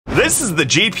This is the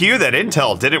GPU that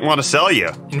Intel didn't want to sell you.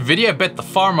 Nvidia bet the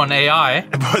farm on AI.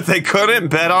 But they couldn't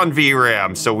bet on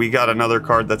VRAM, so we got another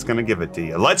card that's going to give it to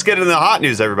you. Let's get into the hot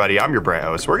news, everybody. I'm your Brett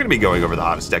host. We're going to be going over the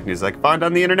hottest tech news I can find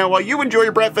on the internet while you enjoy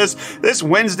your breakfast this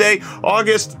Wednesday,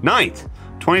 August 9th,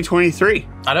 2023.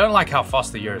 I don't like how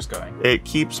fast the year is going. It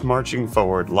keeps marching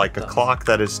forward like a clock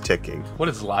that is ticking. What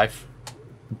is life?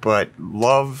 But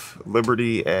love,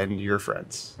 liberty, and your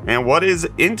friends. And what is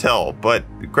Intel but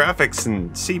graphics and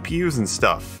CPUs and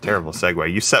stuff? Terrible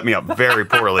segue. You set me up very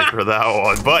poorly for that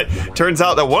one. But turns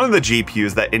out that one of the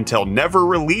GPUs that Intel never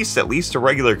released, at least to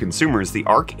regular consumers, the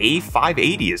Arc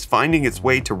A580, is finding its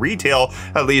way to retail,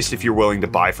 at least if you're willing to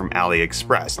buy from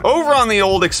AliExpress. Over on the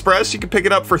old Express, you can pick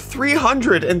it up for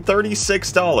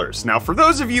 $336. Now, for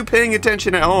those of you paying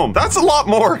attention at home, that's a lot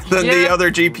more than the other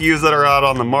GPUs that are out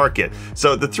on the market.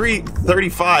 So the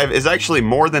 335 is actually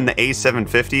more than the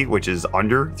A750, which is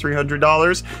under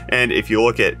 $300. And if you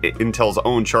look at Intel's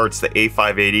own charts, the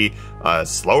A580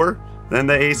 slower than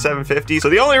the A750. So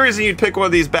the only reason you'd pick one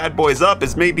of these bad boys up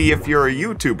is maybe if you're a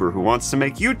YouTuber who wants to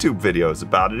make YouTube videos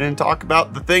about it and talk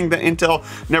about the thing that Intel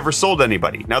never sold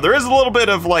anybody. Now there is a little bit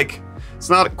of like, it's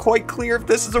not quite clear if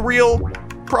this is a real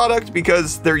product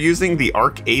because they're using the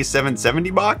Arc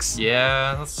A770 box.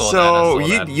 Yeah, that's all so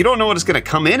you don't know what it's going to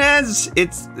come in as.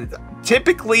 It's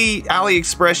typically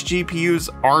AliExpress GPUs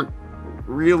aren't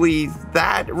really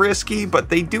that risky, but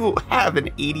they do have an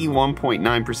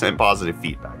 81.9% positive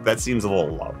feedback. That seems a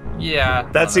little low. Yeah.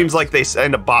 That seems like they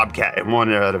send a Bobcat in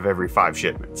 1 out of every 5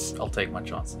 shipments. I'll take my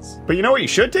chances. But you know what you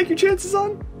should take your chances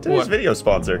on? Today's video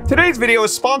sponsor. Today's video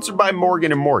is sponsored by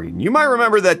Morgan & Morgan. You might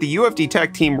remember that the UFD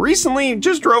Tech team recently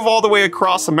just drove all the way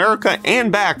across America and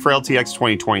back for LTX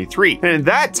 2023. And in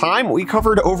that time, we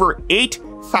covered over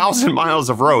 8,000 miles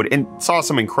of road and saw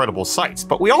some incredible sights,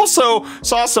 but we also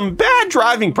saw some bad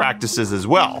driving practices as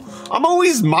well. I'm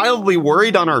always mildly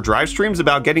worried on our drive streams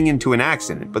about getting into an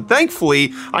accident, but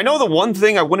thankfully, I know the one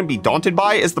thing I wouldn't be daunted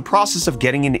by is the process of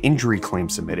getting an injury claim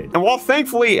submitted. And while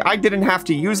thankfully I didn't have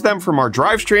to use them from our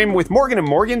drive stream, with Morgan &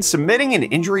 Morgan, submitting an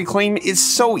injury claim is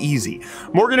so easy.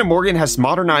 Morgan & Morgan has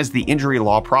modernized the injury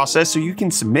law process so you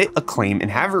can submit a claim and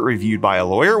have it reviewed by a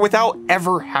lawyer without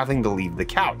ever having to leave the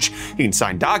couch. You can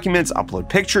sign documents, upload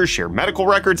pictures, share medical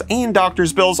records, and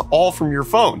doctor's bills all from your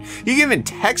phone. You can even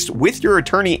text with your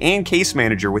attorney and case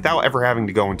manager without ever having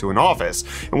to go into an office.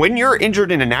 And when you're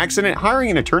injured in an accident,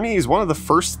 hiring an attorney is one of the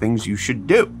first things you should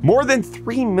do. More than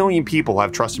 3 million people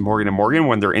have trusted Morgan & Morgan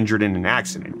when they're injured in an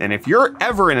accident. And if you're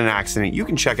ever in an accident, you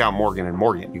can check out Morgan &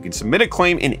 Morgan. You can submit a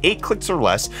claim in 8 clicks or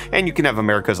less, and you can have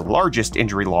America's largest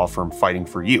injury law firm fighting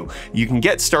for you. You can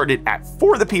get started at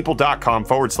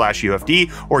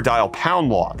forthepeople.com/UFD or dial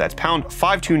 #law. That's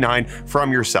 #529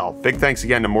 from your cell. Big thanks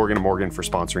again to Morgan & Morgan for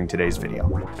sponsoring today's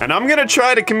video. And I'm gonna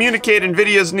try to communicate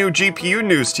Nvidia's new GPU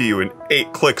news to you in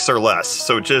 8 clicks or less.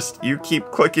 So just, you keep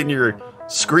clicking your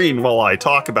screen while I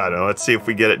talk about it. Let's see if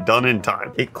we get it done in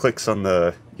time. 8 clicks on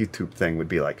the YouTube thing would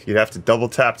be like, you'd have to double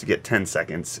tap to get 10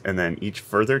 seconds, and then each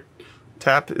further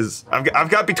tap is, I've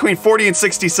got between 40 and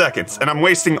 60 seconds, and I'm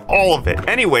wasting all of it.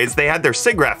 Anyways, they had their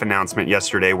SIGGRAPH announcement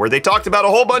yesterday where they talked about a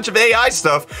whole bunch of AI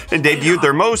stuff and debuted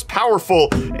their most powerful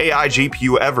AI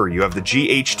GPU ever. You have the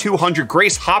GH200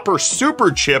 Grace Hopper Super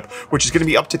Chip, which is going to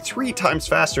be up to 3 times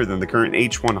faster than the current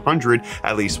H100,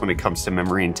 at least when it comes to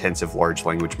memory-intensive large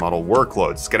language model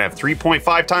workloads. It's going to have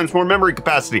 3.5 times more memory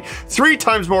capacity, 3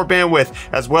 times more bandwidth,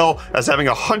 as well as having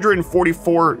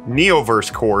 144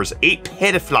 Neoverse cores, 8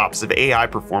 petaflops of AI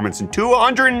performance, and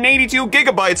 282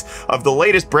 gigabytes of the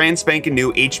latest brand spanking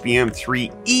new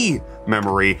HBM3E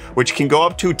memory, which can go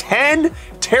up to 10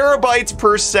 terabytes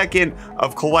per second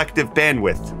of collective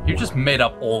bandwidth. You just made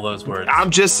up all those words. I'm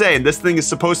just saying, this thing is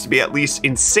supposed to be at least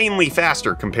insanely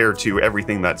faster compared to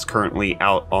everything that's currently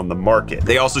out on the market.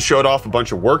 They also showed off a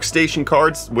bunch of workstation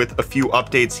cards with a few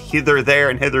updates hither, there,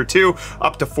 and hitherto,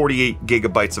 up to 48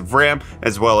 gigabytes of RAM,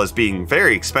 as well as being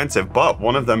very expensive, but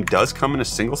one of them does come in a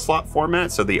single slot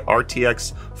format, so the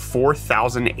RTX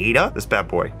 4000 Ada, this bad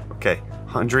boy, okay.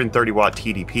 130 watt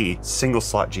TDP, single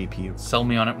slot GPU. Sell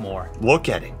me on it more. Look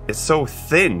at it. It's so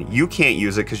thin. You can't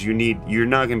use it because you're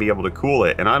not gonna be able to cool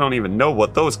it. And I don't even know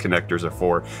what those connectors are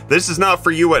for. This is not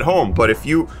for you at home, but if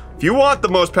you want the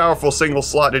most powerful single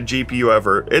slotted GPU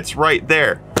ever, it's right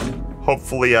there.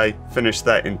 Hopefully I finish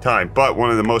that in time. But one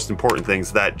of the most important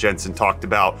things that Jensen talked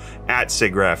about at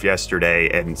SIGGRAPH yesterday,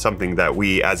 and something that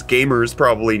we as gamers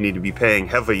probably need to be paying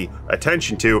heavy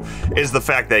attention to, is the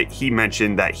fact that he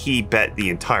mentioned that he bet the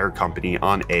entire company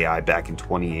on AI back in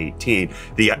 2018.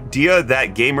 The idea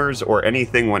that gamers or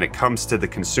anything when it comes to the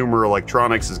consumer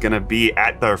electronics is going to be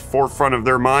at the forefront of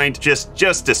their mind, just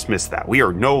dismiss that. We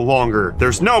are no longer,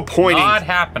 there's no pointing. Not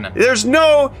happening. There's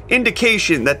no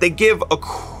indication that they give a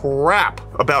crap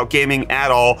about gaming at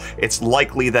all. It's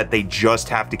likely that they just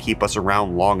have to keep us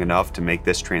around long enough to make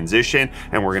this transition,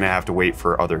 and we're gonna have to wait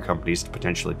for other companies to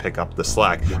potentially pick up the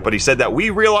slack. But he said that we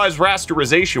realized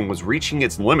rasterization was reaching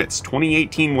its limits.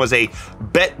 2018 was a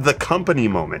bet the company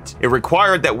moment. It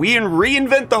required that we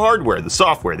reinvent the hardware, the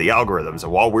software, the algorithms,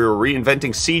 and while we were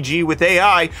reinventing CG with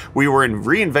AI, we were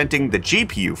reinventing the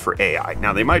GPU for AI.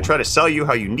 Now, they might try to sell you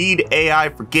how you need AI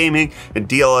for gaming and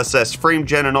DLSS frame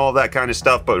gen and all that kind of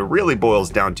stuff, but it really boils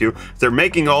down to they're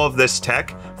making all of this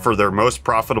tech for their most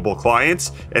profitable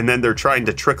clients, and then they're trying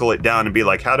to trickle it down and be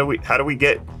like, how do we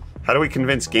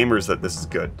convince gamers that this is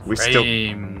good?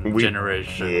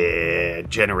 Generation. Yeah,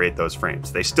 generate those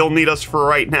frames. They still need us for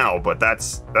right now, but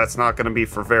that's not going to be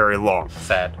for very long.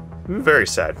 Sad. Very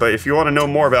sad. But if you want to know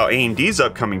more about AMD's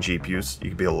upcoming GPUs, you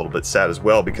can be a little bit sad as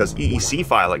well, because EEC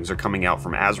filings are coming out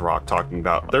from ASRock talking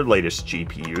about their latest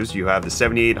GPUs. You have the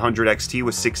 7800 XT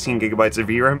with 16 gigabytes of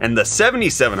VRAM and the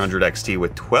 7700 XT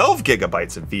with 12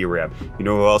 gigabytes of VRAM. You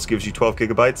know who else gives you 12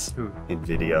 gigabytes? Who?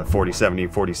 Nvidia 4070,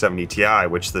 4070 Ti,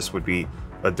 which this would be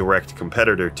a direct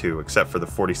competitor to, except for the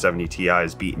 4070 Ti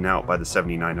is beaten out by the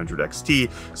 7900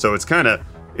 XT. So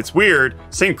it's weird.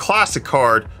 Same classic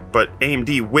card, but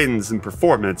AMD wins in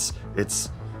performance.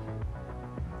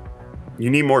 You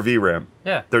need more VRAM.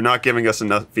 Yeah. They're not giving us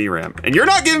enough VRAM. And you're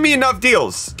not giving me enough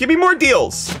deals. Give me more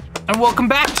deals. And welcome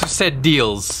back to said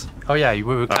deals. Oh yeah, you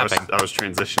were clapping. I was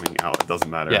transitioning out. It doesn't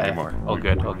matter anymore. All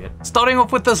good, all good. Starting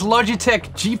off with this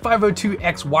Logitech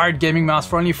G502X wired gaming mouse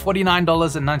for only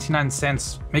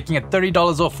 $49.99, making it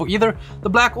 $30 off for either the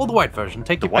black or the white version.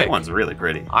 Take your pick. The white one's really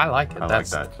pretty. I like it. I like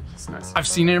that. It's nice. I've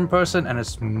seen it in person and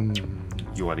it's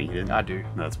You want to eat it? I do.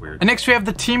 That's weird. And next we have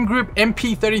the Team Group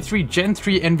MP33 Gen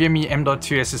 3 NVMe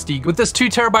M.2 SSD with this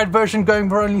 2TB version going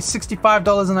for only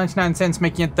 $65.99,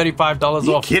 making it $35 off.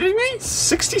 Are you kidding me?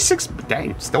 66,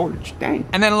 dang, storage, dang.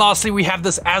 And then lastly we have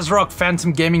this ASRock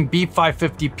Phantom Gaming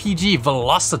B550 PG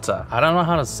Velocita. I don't know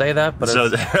how to say that, but so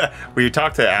we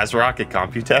talked to ASRock at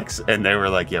Computex and they were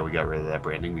like, yeah, we got rid of that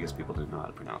branding because people didn't know how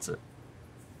to pronounce it.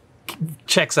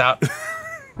 Checks out.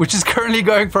 Which is currently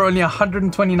going for only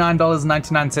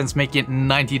 $129.99, making it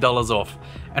 $90 off.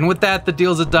 And with that, the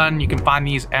deals are done. You can find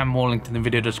these and more linked in the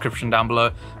video description down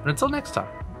below. But until next time,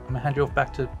 I'm gonna hand you off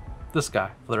back to this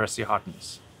guy for the rest of your hot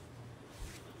news.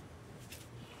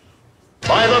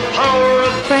 By the power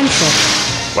of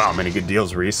friendship. Wow, many good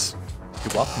deals, Reece.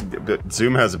 You're welcome. But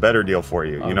Zoom has a better deal for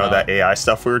you. You know that AI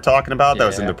stuff we were talking about that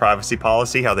was in the privacy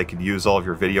policy, how they could use all of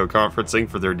your video conferencing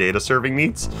for their data serving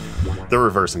needs? They're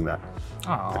reversing that.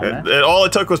 All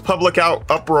it took was public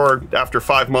uproar after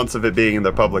 5 months of it being in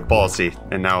the public policy,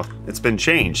 and now it's been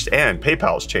changed, and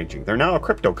PayPal's changing. They're now a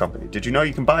crypto company. Did you know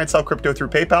you can buy and sell crypto through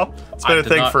PayPal? It's been a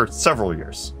thing for several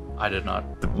years. I did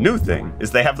not. The new thing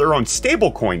is they have their own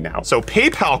stable coin now. So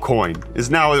PayPal coin is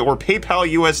now, or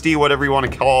PayPal USD, whatever you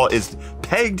want to call it, is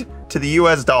pegged to the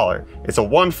US dollar. It's a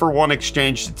one-for-one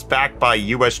exchange. It's backed by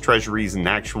US treasuries and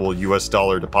actual US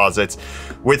dollar deposits.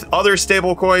 With other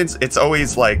stable coins, it's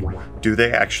always like, do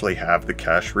they actually have the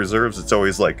cash reserves? It's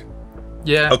always like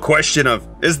a question of,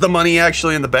 is the money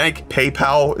actually in the bank?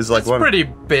 PayPal is like pretty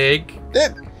big.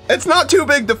 It's not too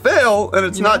big to fail, and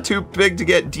it's not too big to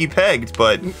get depegged,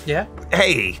 but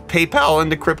hey, PayPal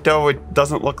into crypto, it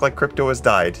doesn't look like crypto has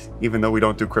died, even though we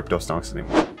don't do crypto stocks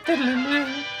anymore.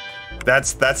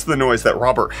 That's the noise that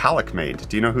Robert Halleck made.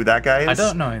 Do you know who that guy is? I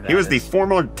don't know who that is. He was the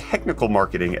former technical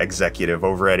marketing executive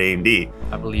over at AMD.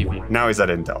 I believe you. Now he's at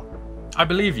Intel. I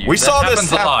believe you. We saw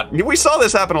this a lot. We saw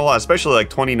this happen a lot, especially like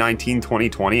 2019,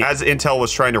 2020. As Intel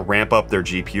was trying to ramp up their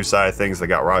GPU side of things, they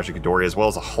got Raja Koduri as well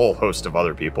as a whole host of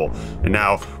other people. And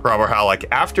now Robert Halleck,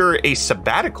 after a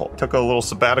sabbatical, took a little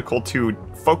sabbatical to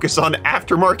focus on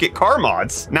aftermarket car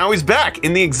mods. Now he's back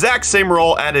in the exact same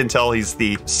role at Intel. He's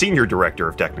the senior director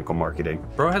of technical marketing.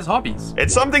 Bro has hobbies.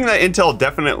 It's something that Intel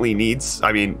definitely needs.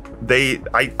 I mean,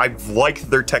 I've liked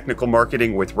their technical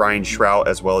marketing with Ryan Shrout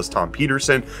as well as Tom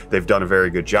Peterson. They've done a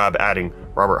very good job adding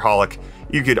Robert Halleck.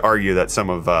 You could argue that some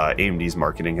of AMD's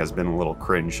marketing has been a little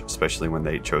cringe, especially when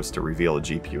they chose to reveal a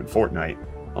GPU in Fortnite.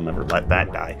 I'll never let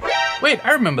that die. Wait,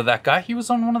 I remember that guy. He was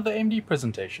on one of the AMD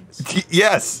presentations.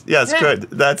 Yes, good.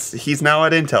 He's now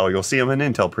at Intel. You'll see him in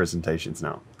Intel presentations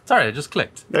now. Sorry, I just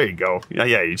clicked. There you go.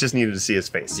 Yeah, you just needed to see his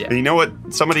face. Yeah. And you know what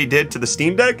somebody did to the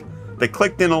Steam Deck? They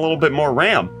clicked in a little bit more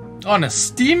RAM. On a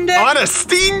Steam Deck? On a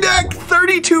Steam Deck,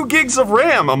 32 gigs of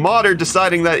RAM. A modder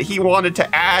deciding that he wanted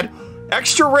to add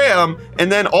extra RAM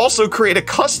and then also create a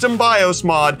custom BIOS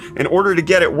mod in order to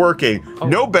get it working. Oh.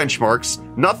 No benchmarks,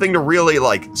 nothing to really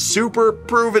like super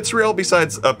prove it's real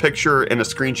besides a picture and a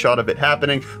screenshot of it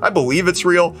happening. I believe it's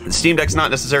real. The Steam Deck's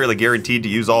not necessarily guaranteed to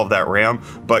use all of that RAM,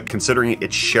 but considering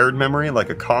it's shared memory like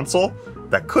a console,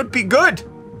 that could be good.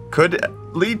 Could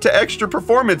lead to extra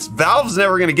performance. Valve's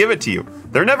never gonna give it to you.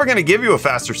 They're never gonna give you a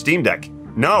faster Steam Deck.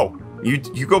 No, you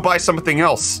go buy something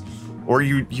else. Or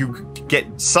you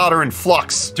get solder and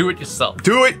flux. Do it yourself.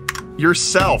 Do it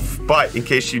yourself. But in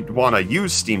case you want to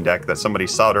use Steam Deck that somebody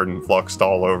soldered and fluxed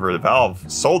all over, the Valve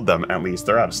sold them at least.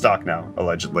 They're out of stock now,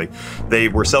 allegedly. They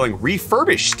were selling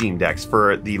refurbished Steam Decks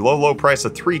for the low price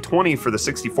of $320 for the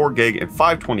 64 gig and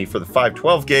 $520 for the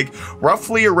 512 gig,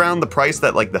 roughly around the price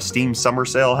that like the Steam Summer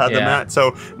Sale had them at.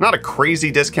 So not a crazy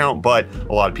discount, but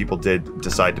a lot of people did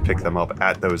decide to pick them up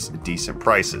at those decent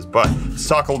prices. But let's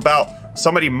talk about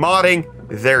somebody modding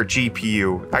their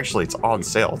GPU. Actually, it's on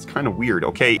sale. It's kind of weird,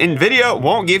 okay? Nvidia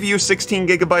won't give you 16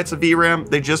 gigabytes of VRAM.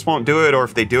 They just won't do it, or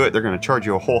if they do it, they're gonna charge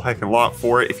you a whole heckin' lot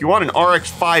for it. If you want an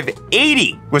RX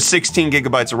 580 with 16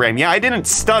 gigabytes of RAM, yeah, I didn't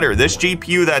stutter. This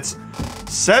GPU that's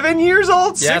 7 years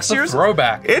old, 6 years? It's a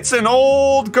throwback. It's an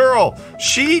old girl.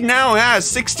 She now has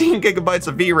 16 gigabytes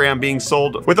of VRAM being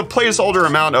sold with a placeholder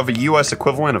amount of a US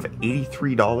equivalent of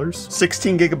 $83.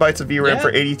 16 gigabytes of VRAM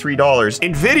for $83.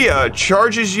 Nvidia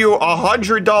charges you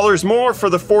 $100 more for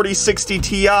the 4060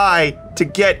 Ti to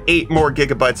get 8 more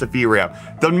gigabytes of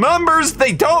VRAM. The numbers,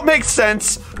 they don't make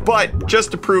sense, but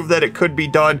just to prove that it could be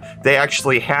done, they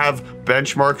actually have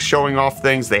benchmarks showing off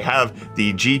things. They have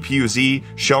the GPU-Z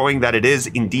showing that it is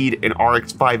indeed an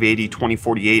RX 580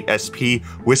 2048 SP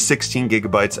with 16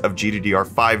 gigabytes of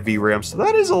GDDR5 VRAM. So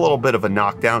that is a little bit of a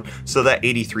knockdown. So that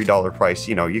 $83 price,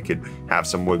 you know, you could have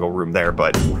some wiggle room there,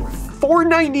 but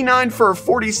 $499 for a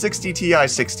 4060 Ti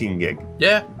 16 gig.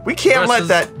 Yeah. We can't let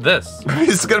that. This.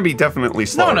 It's going to be definitely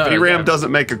slower. No, VRAM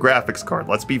doesn't make a graphics card.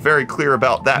 Let's be very clear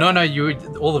about that. No,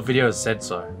 all the videos said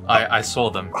so. I saw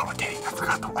them. Oh, dang, I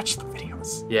forgot to watch the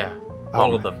videos. Yeah,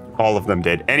 all of them. All of them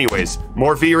did. Anyways,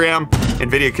 more VRAM.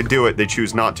 Nvidia could do it. They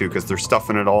choose not to because they're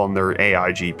stuffing it all in their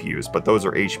AI GPUs, but those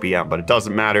are HBM, but it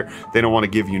doesn't matter. They don't want to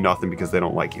give you nothing because they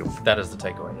don't like you. That is the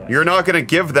takeaway, yeah. You're not going to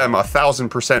give them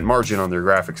 1,000% margin on their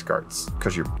graphics cards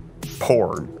because you're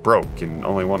poor and broke and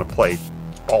only want to play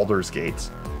Baldur's Gate.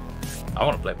 I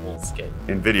want to play Baldur's Gate.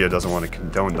 Nvidia doesn't want to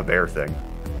condone the bear thing.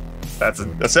 That's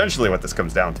essentially what this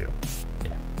comes down to.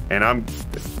 Yeah. And I'm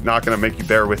not going to make you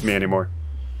bear with me anymore.